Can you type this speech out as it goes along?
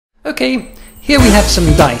Okay, here we have some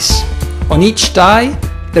dice. On each die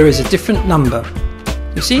there is a different number.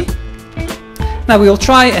 You see? Now we will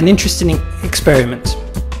try an interesting experiment.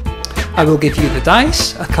 I will give you the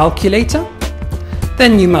dice, a calculator.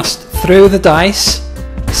 Then you must throw the dice,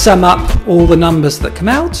 sum up all the numbers that come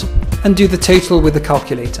out, and do the total with the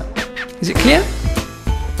calculator. Is it clear?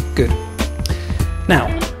 Good. Now,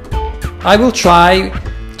 I will try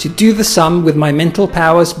to do the sum with my mental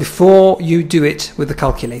powers before you do it with the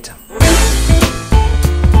calculator.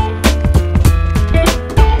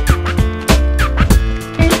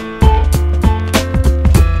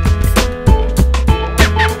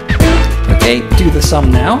 Okay, do the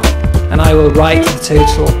sum now, and I will write the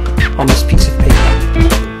total on this piece of paper.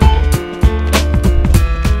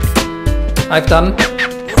 I've done.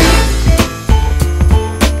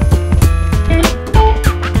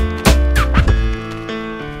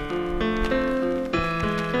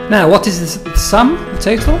 Now, what is the sum, the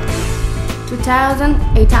total?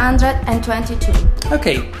 2,822.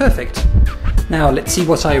 Okay, perfect. Now let's see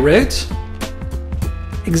what I wrote.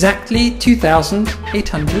 Exactly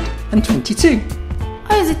 2,822.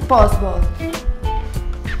 How is it possible?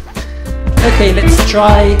 Okay, let's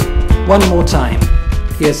try one more time.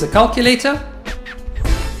 Here's the calculator.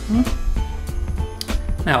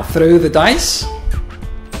 Now throw the dice.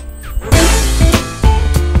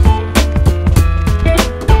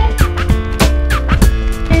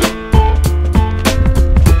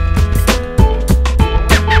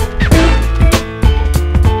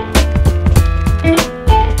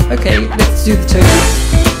 Okay, let's do the total.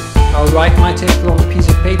 I'll write my total on a piece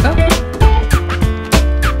of paper.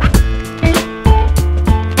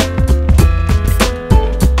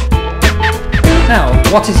 Now,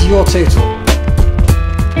 what is your total?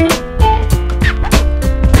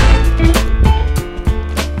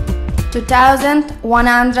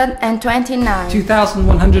 2,129.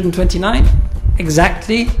 2,129?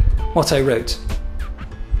 Exactly what I wrote.